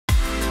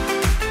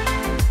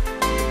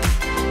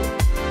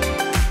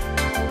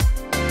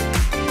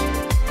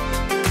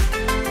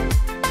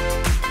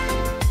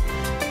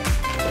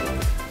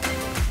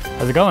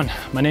How's it going?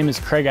 My name is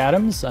Kraig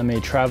Adams. I'm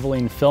a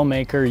traveling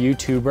filmmaker,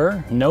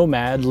 YouTuber,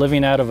 nomad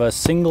living out of a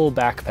single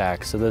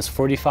backpack. So this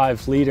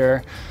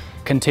 45-liter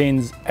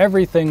contains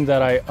everything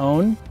that I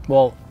own,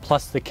 well,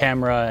 plus the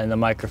camera and the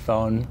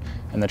microphone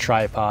and the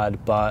tripod,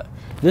 but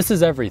this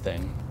is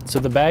everything. So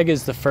the bag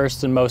is the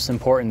first and most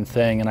important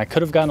thing, and I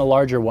could have gotten a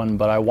larger one,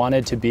 but I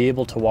wanted to be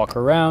able to walk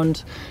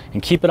around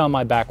and keep it on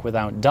my back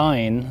without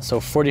dying, so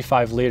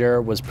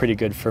 45-liter was pretty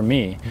good for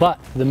me. But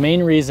the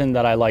main reason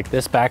that I like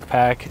this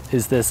backpack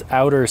is this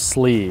outer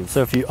sleeve.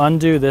 So if you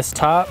undo this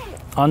top,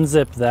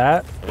 unzip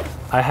that,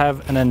 I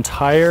have an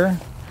entire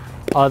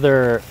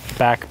other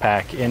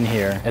backpack in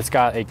here. It's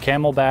got a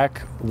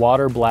Camelback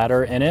water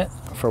bladder in it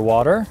for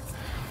water.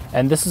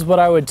 And this is what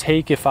I would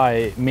take if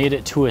I made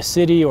it to a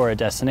city or a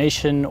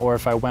destination, or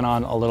if I went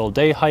on a little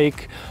day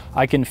hike.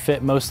 I can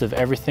fit most of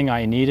everything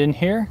I need in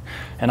here.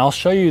 And I'll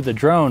show you the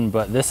drone,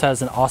 but this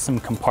has an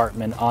awesome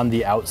compartment on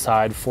the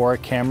outside for a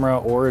camera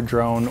or a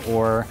drone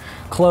or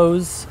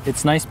clothes.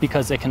 It's nice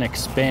because it can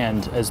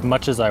expand as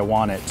much as I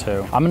want it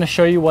to. I'm gonna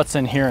show you what's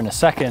in here in a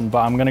second, but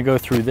I'm gonna go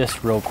through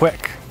this real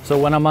quick. So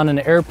when I'm on an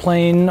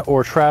airplane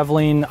or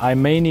traveling, I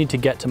may need to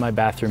get to my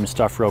bathroom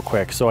stuff real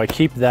quick. So I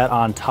keep that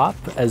on top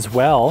as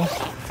well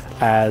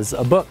as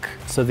a book.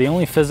 So the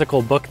only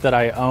physical book that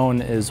I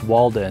own is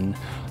Walden.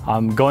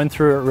 Going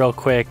through it real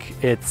quick,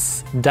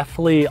 it's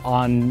definitely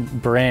on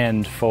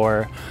brand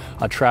for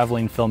a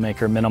traveling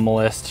filmmaker,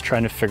 minimalist,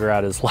 trying to figure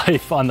out his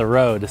life on the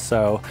road.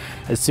 So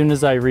as soon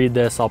as I read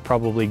this, I'll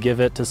probably give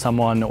it to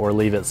someone or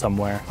leave it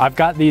somewhere. I've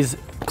got these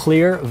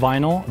clear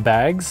vinyl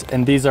bags,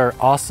 and these are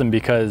awesome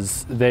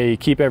because they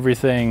keep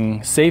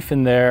everything safe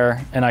in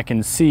there and I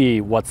can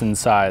see what's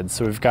inside.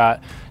 So we've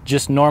got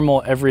just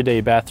normal everyday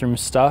bathroom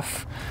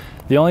stuff.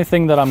 The only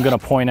thing that I'm gonna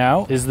point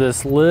out is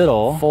this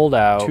little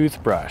fold-out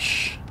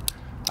toothbrush.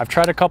 I've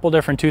tried a couple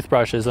different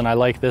toothbrushes and I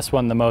like this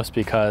one the most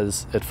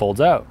because it folds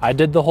out. I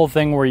did the whole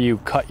thing where you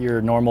cut your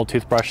normal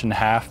toothbrush in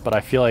half, but I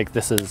feel like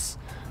this is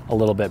a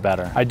little bit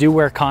better. I do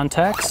wear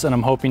contacts and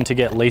I'm hoping to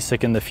get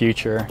LASIK in the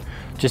future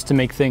just to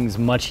make things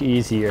much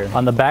easier.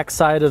 On the back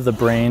side of the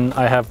brain,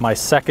 I have my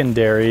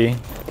secondary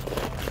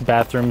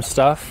bathroom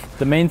stuff.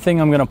 The main thing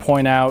I'm gonna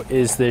point out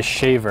is this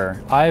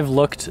shaver. I've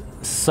looked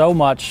so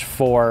much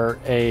for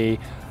a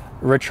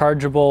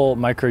rechargeable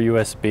micro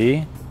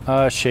USB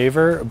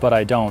shaver, but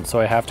I don't, so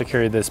I have to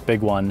carry this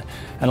big one.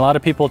 And a lot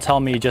of people tell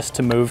me just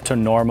to move to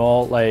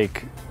normal,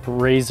 like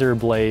razor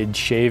blade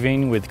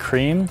shaving with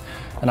cream.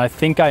 And I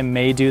think I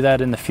may do that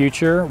in the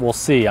future. We'll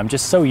see. I'm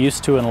just so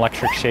used to an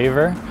electric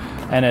shaver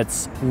and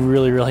it's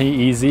really, really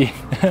easy.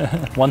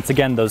 Once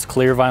again, those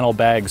clear vinyl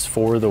bags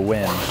for the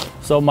win.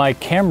 So my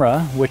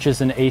camera, which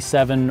is an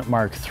A7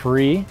 Mark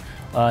III,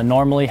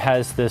 normally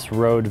has this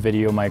Rode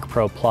VideoMic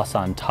Pro Plus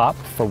on top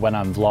for when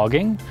I'm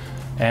vlogging.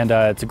 And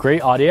it's a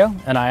great audio,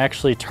 and I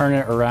actually turn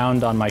it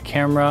around on my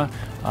camera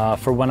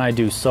for when I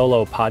do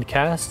solo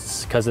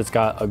podcasts, because it's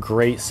got a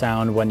great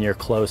sound when you're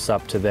close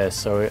up to this.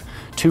 So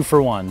 2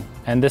 for 1.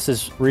 And this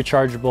is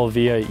rechargeable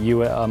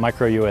via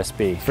micro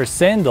USB. For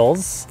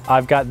sandals,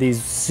 I've got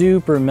these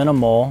super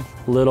minimal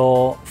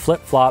little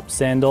flip-flop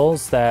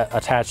sandals that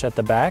attach at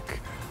the back.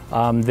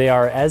 They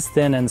are as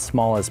thin and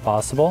small as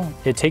possible.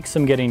 It takes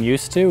some getting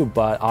used to,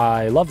 but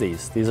I love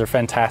these. These are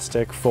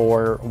fantastic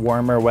for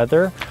warmer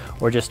weather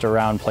or just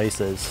around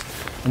places.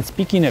 And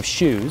speaking of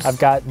shoes, I've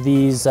got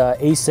these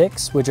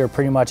Asics, which are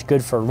pretty much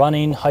good for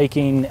running,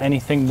 hiking,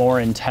 anything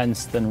more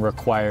intense than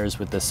requires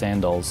with the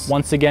sandals.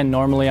 Once again,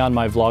 normally on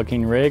my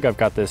vlogging rig, I've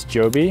got this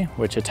Joby,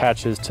 which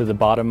attaches to the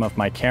bottom of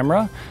my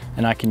camera,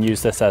 and I can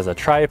use this as a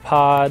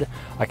tripod.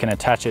 I can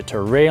attach it to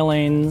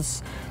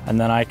railings, and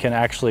then I can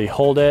actually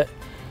hold it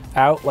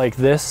out like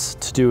this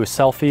to do a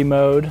selfie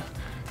mode,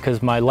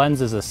 because my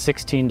lens is a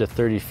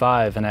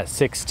 16-35, and at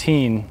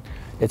 16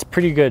 it's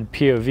pretty good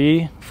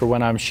POV for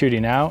when I'm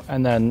shooting out,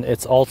 and then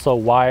it's also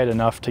wide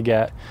enough to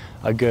get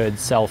a good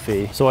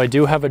selfie. So I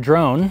do have a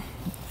drone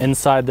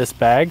inside this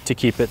bag to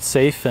keep it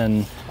safe,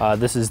 and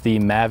this is the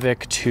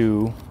Mavic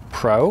 2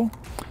 Pro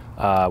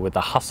with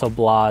the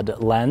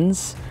Hasselblad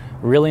lens.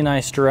 Really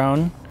nice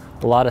drone.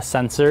 A lot of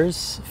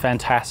sensors,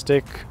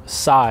 fantastic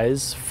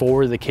size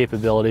for the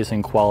capabilities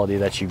and quality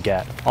that you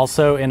get.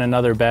 Also in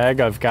another bag,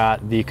 I've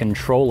got the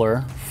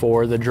controller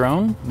for the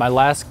drone. My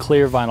last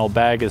clear vinyl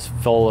bag is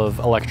full of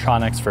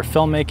electronics for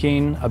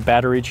filmmaking, a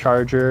battery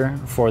charger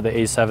for the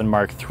A7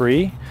 Mark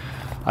III.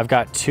 I've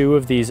got 2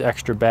 of these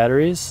extra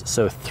batteries,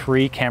 so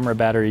 3 camera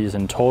batteries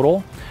in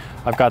total.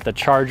 I've got the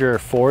charger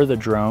for the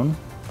drone,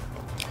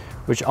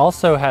 which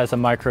also has a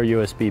micro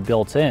USB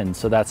built in,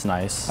 so that's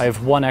nice. I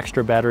have 1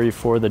 extra battery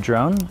for the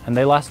drone, and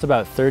they last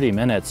about 30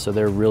 minutes, so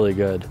they're really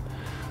good.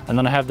 And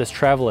then I have this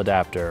travel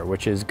adapter,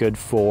 which is good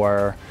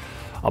for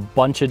a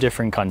bunch of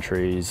different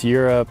countries: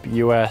 Europe,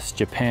 US,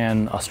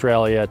 Japan,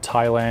 Australia,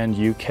 Thailand,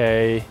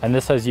 UK. And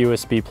this has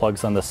USB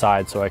plugs on the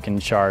side, so I can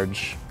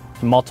charge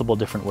multiple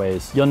different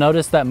ways. You'll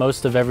notice that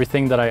most of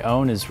everything that I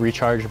own is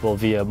rechargeable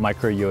via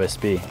micro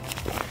USB.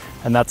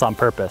 And that's on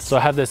purpose. So I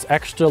have this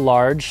extra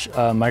large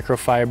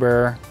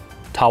microfiber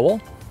towel.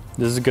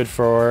 This is good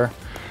for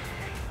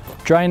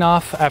drying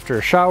off after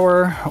a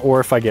shower or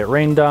if I get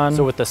rained on.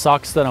 So with the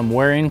socks that I'm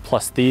wearing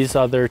plus these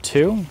other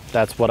two,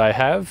 that's what I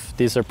have.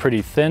 These are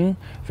pretty thin,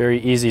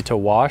 very easy to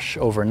wash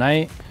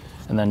overnight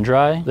and then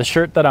dry. The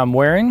shirt that I'm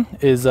wearing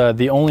is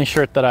the only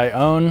shirt that I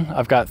own.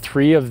 I've got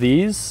 3 of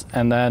these,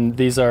 and then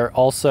these are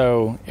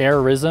also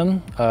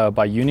Airism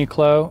by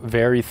Uniqlo.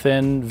 Very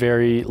thin,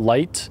 very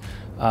light,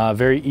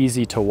 very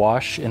easy to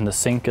wash in the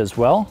sink as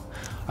well.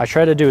 I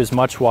try to do as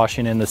much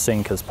washing in the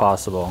sink as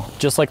possible.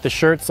 Just like the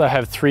shirts, I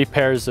have 3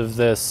 pairs of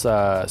this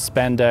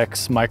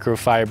spandex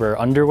microfiber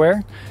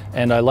underwear.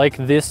 And I like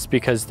this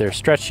because they're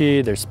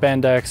stretchy, they're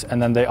spandex,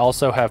 and then they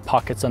also have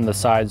pockets on the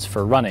sides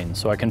for running.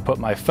 So I can put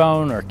my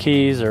phone or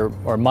keys or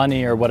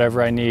money or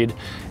whatever I need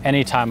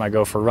anytime I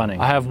go for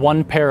running. I have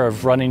 1 pair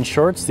of running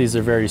shorts. These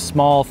are very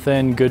small,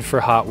 thin, good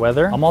for hot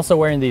weather. I'm also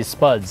wearing these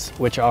Spuds,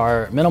 which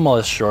are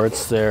minimalist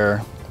shorts.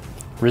 They're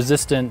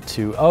resistant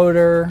to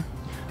odor,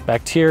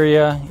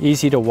 bacteria,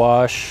 easy to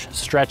wash,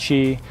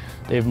 stretchy,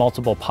 they have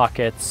multiple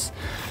pockets,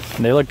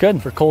 and they look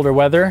good. For colder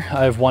weather,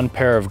 I have 1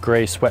 pair of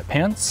gray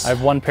sweatpants. I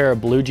have 1 pair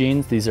of blue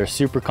jeans. These are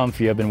super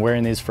comfy. I've been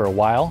wearing these for a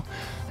while,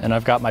 and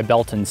I've got my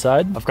belt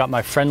inside. I've got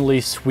my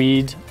friendly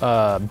Swede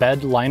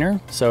bed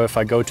liner, so if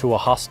I go to a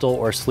hostel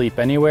or sleep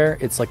anywhere,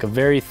 it's like a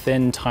very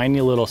thin,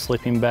 tiny little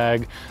sleeping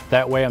bag.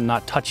 That way I'm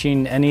not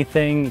touching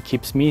anything. It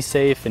keeps me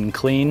safe and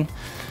clean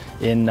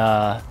in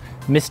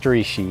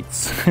mystery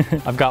sheets.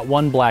 I've got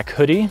 1 black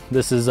hoodie.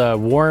 This is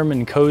warm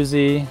and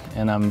cozy,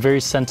 and I'm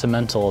very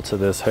sentimental to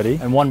this hoodie.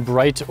 And 1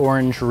 bright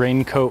orange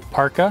raincoat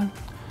parka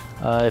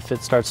if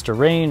it starts to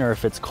rain or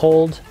if it's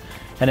cold.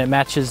 And it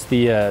matches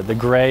the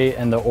gray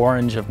and the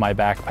orange of my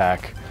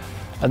backpack.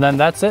 And then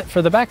that's it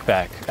for the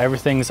backpack.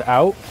 Everything's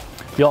out.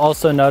 You'll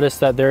also notice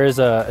that there is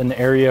an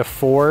area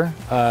for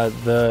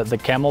the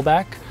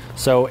camelback.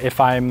 So if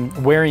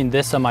I'm wearing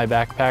this on my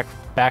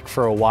backpack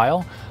for a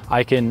while,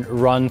 I can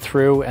run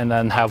through and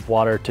then have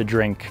water to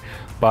drink.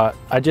 But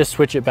I just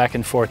switch it back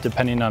and forth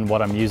depending on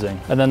what I'm using.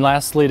 And then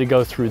lastly, to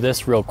go through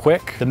this real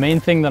quick, the main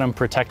thing that I'm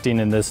protecting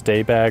in this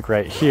day bag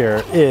right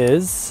here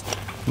is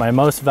my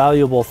most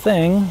valuable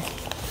thing,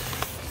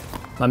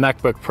 my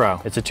MacBook Pro.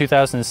 It's a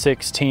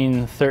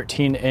 2016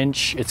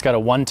 13-inch. It's got a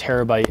 1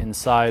 terabyte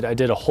inside. I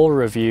did a whole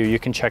review. You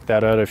can check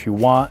that out if you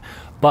want.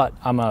 But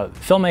I'm a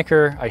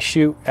filmmaker, I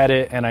shoot,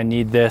 edit, and I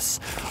need this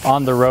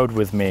on the road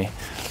with me.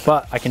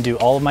 But I can do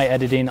all of my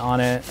editing on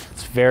it.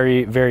 It's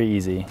very, very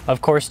easy. Of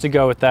course, to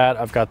go with that,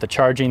 I've got the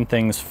charging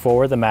things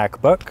for the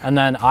MacBook, and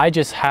then I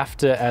just have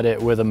to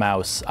edit with a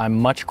mouse. I'm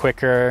much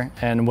quicker,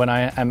 and when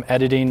I am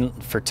editing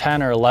for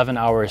 10 or 11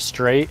 hours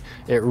straight,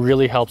 it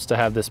really helps to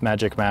have this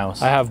magic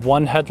mouse. I have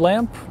 1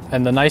 headlamp,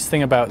 and the nice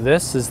thing about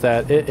this is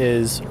that it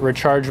is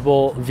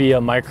rechargeable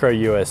via micro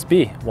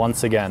USB,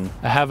 once again.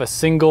 I have a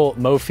single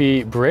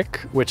Mophie brick,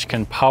 which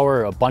can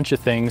power a bunch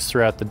of things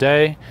throughout the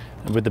day,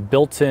 with the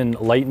built-in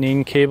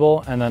lightning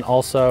cable, and then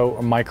also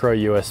a micro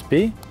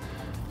USB.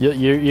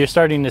 You're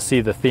starting to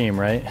see the theme,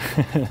 right?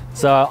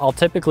 So I'll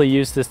typically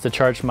use this to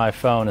charge my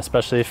phone,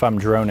 especially if I'm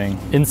droning.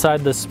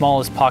 Inside the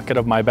smallest pocket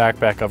of my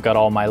backpack, I've got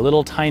all my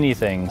little tiny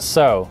things.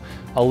 So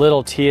a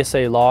little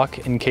TSA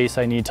lock in case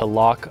I need to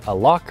lock a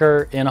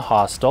locker in a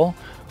hostel,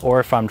 or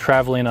if I'm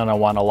traveling and I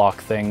want to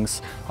lock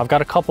things. I've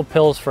got a couple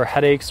pills for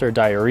headaches or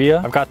diarrhea.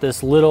 I've got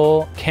this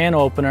little can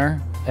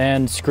opener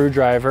and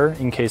screwdriver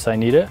in case I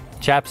need it.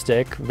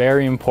 Chapstick,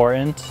 very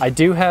important. I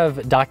do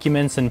have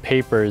documents and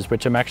papers,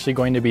 which I'm actually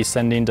going to be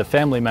sending to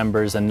family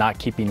members and not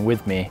keeping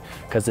with me,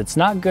 because it's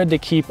not good to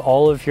keep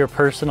all of your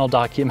personal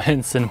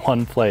documents in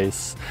one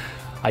place.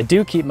 I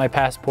do keep my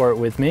passport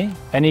with me.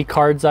 Any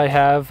cards I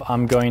have,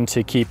 I'm going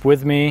to keep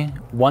with me.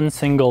 1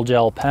 single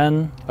gel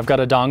pen. I've got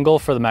a dongle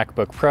for the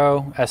MacBook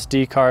Pro,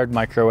 SD card,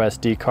 micro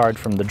SD card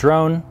from the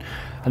drone.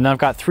 And then I've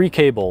got 3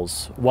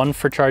 cables. 1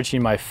 for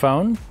charging my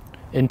phone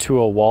into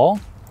a wall,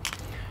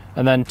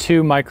 and then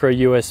 2 micro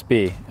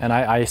USB. And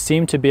I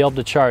seem to be able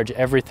to charge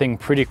everything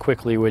pretty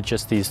quickly with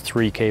just these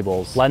 3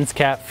 cables. Lens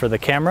cap for the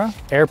camera.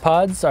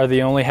 AirPods are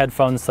the only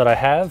headphones that I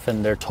have,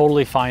 and they're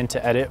totally fine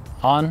to edit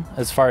on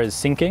as far as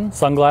syncing.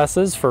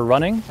 Sunglasses for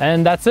running.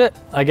 And that's it.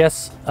 I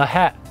guess a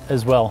hat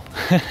as well.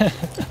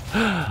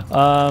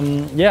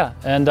 Yeah,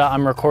 and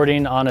I'm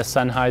recording on a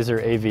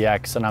Sennheiser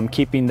AVX, and I'm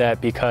keeping that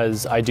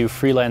because I do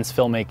freelance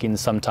filmmaking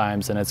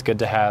sometimes, and it's good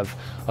to have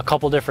a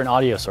couple different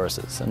audio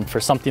sources. And for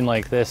something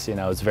like this, you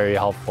know, it's very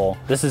helpful.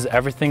 This is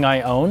everything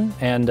I own,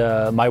 and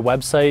my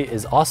website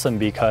is awesome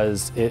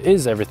because it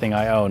is everything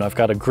I own. I've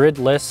got a grid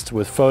list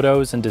with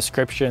photos and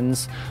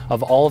descriptions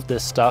of all of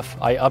this stuff.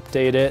 I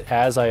update it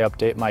as I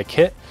update my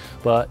kit,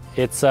 but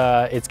it's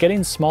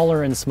getting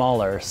smaller and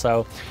smaller.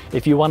 So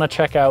if you want to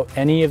check out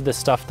any of the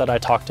stuff that I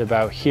talked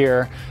about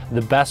here,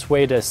 the best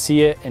way to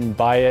see it and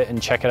buy it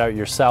and check it out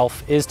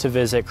yourself is to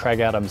visit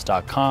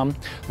craigadams.com.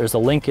 There's a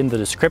link in the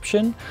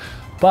description.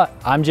 But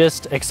I'm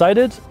just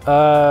excited.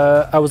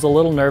 I was a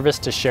little nervous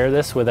to share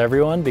this with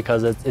everyone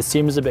because it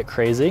seems a bit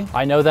crazy.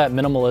 I know that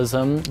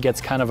minimalism gets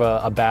kind of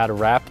a bad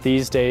rap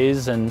these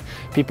days, and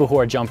people who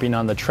are jumping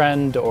on the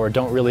trend or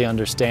don't really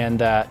understand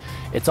that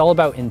it's all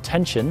about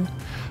intention,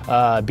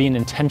 being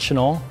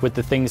intentional with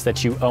the things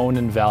that you own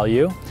and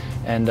value,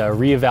 and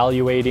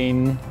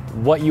reevaluating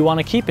what you want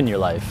to keep in your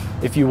life.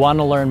 If you want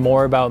to learn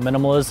more about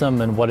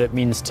minimalism and what it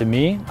means to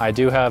me, I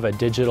do have a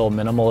digital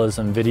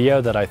minimalism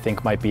video that I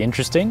think might be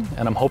interesting,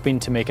 and I'm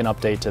hoping to make an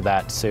update to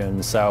that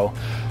soon. So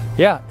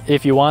yeah,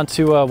 if you want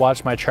to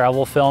watch my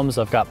travel films,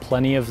 I've got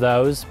plenty of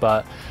those,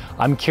 but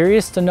I'm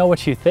curious to know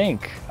what you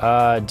think.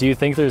 Do you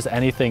think there's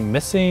anything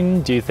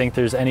missing? Do you think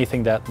there's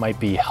anything that might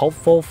be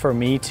helpful for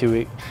me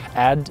to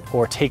add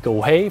or take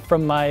away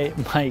from my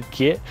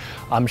kit?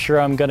 I'm sure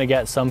I'm gonna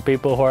get some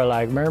people who are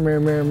like, meh, meh,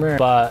 meh, meh.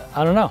 But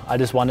I don't know, I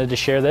just wanted to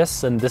share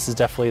this, and this is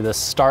definitely the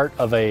start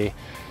of a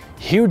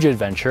huge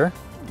adventure.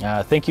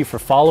 Thank you for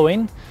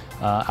following.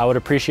 I would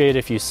appreciate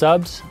if you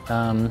subbed.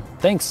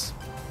 Thanks,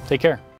 take care.